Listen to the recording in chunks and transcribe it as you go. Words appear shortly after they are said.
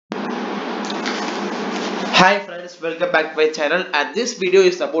Hi friends, welcome back to my channel, and this video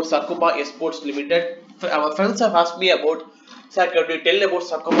is about Sakuma Sports Limited. Our friends have asked me about, sir, can you tell about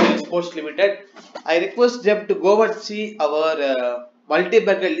Sakuma Sports Limited? I request them to go and see our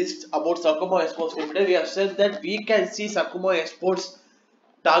multi-bagger list about Sakuma Sports Limited. We have said that we can see Sakuma Sports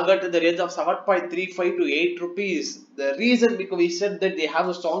target in the range of 7.35 to 8 rupees. The reason because we said that they have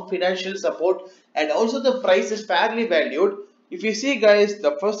a strong financial support and also the price is fairly valued. If you see guys,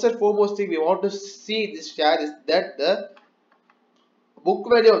 the first and foremost thing we want to see in this share is that the book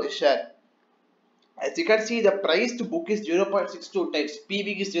value of the share. As you can see, the price to book is 0.62 times,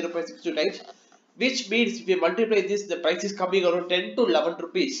 PB is 0.62 times, which means if you multiply this, the price is coming around 10 to 11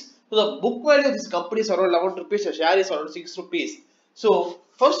 rupees. So the book value of this company is around 11 rupees, the share is around 6 rupees. So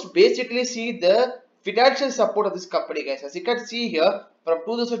first basically see the financial support of this company guys. As you can see here, from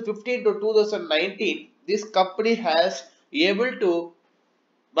 2015 to 2019, this company has able to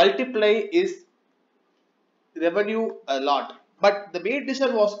multiply its revenue a lot. But the main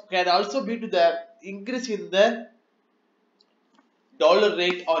reason was can also be to the increase in the dollar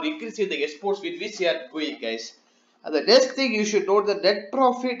rate or increase in the exports with which they are going guys. And the next thing you should note, the net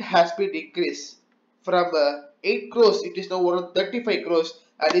profit has been increased from 8 crores, it is now around 35 crores,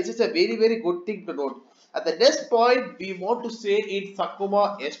 and this is a very good thing to note. And the next point we want to say in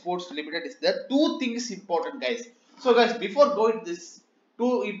Sakuma Sports Limited is that two things important guys. So guys, before going to this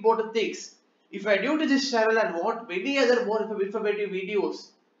two important things, if you are new to this channel and want many other more informative videos,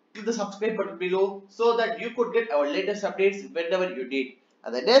 click the subscribe button below so that you could get our latest updates whenever you need.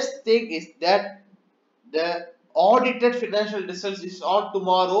 And the next thing is that the audited financial results is on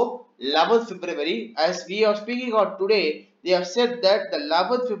tomorrow, 11th February. As we are speaking on today, they have said that the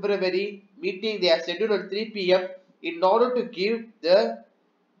 11th February meeting they are scheduled at 3 p.m. in order to give the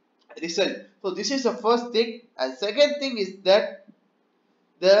result. So this is the first thing. And second thing is that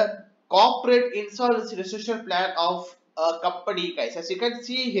the corporate insolvency resolution plan of a company guys. As you can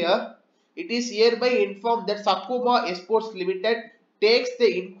see here, it is hereby informed that Sakuma Sports Limited takes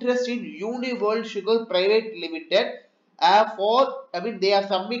the interest in Uniworld Sugar Private Limited they have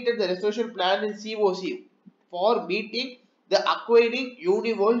submitted the resolution plan in COC for meeting the acquiring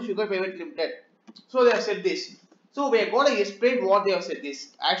Uniworld Sugar Private Limited. So they have said this. So we are going to explain what they have said this.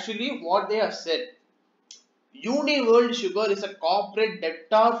 Actually what they have said, Uniworld Sugar is a corporate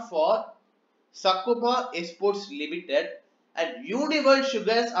debtor for Sakuma Sports Limited, and Uniworld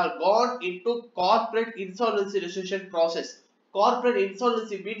Sugars are gone into corporate insolvency resolution process. Corporate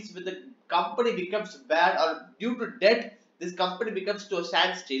insolvency means when the company becomes bad or due to debt, this company becomes to a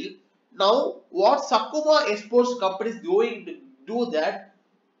standstill. Now, what Sakuma Sports company is going to do that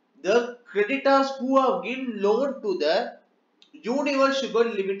the creditors who have given loan to the Uniworld Sugar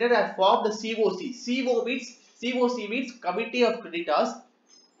Limited have formed the COC. COC means Committee of Creditors,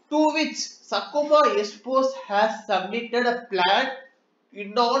 to which Sakuma Sports has submitted a plan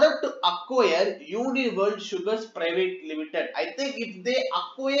in order to acquire Uniworld Sugars Private Limited. I think if they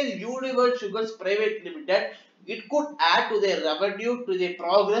acquire Uniworld Sugars Private Limited, it could add to their revenue, to their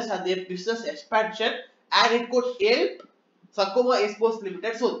progress and their business expansion, and it could help Sakuma Sports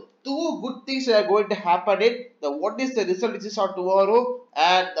Limited. So two good things are going to happen in the what is the result which is on tomorrow.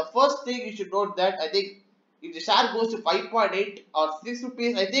 And the first thing you should note that I think if the share goes to 5.8 or 6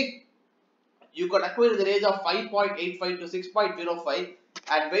 rupees, I think you can acquire in the range of 5.85 to 6.05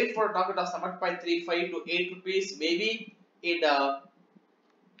 and wait for a target of 7.35 to 8 rupees maybe in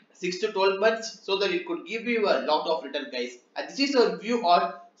 6 to 12 months, so that it could give you a lot of return guys. And this is our view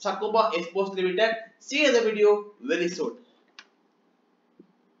on Sakuma Sports Limited. See you in the video very soon.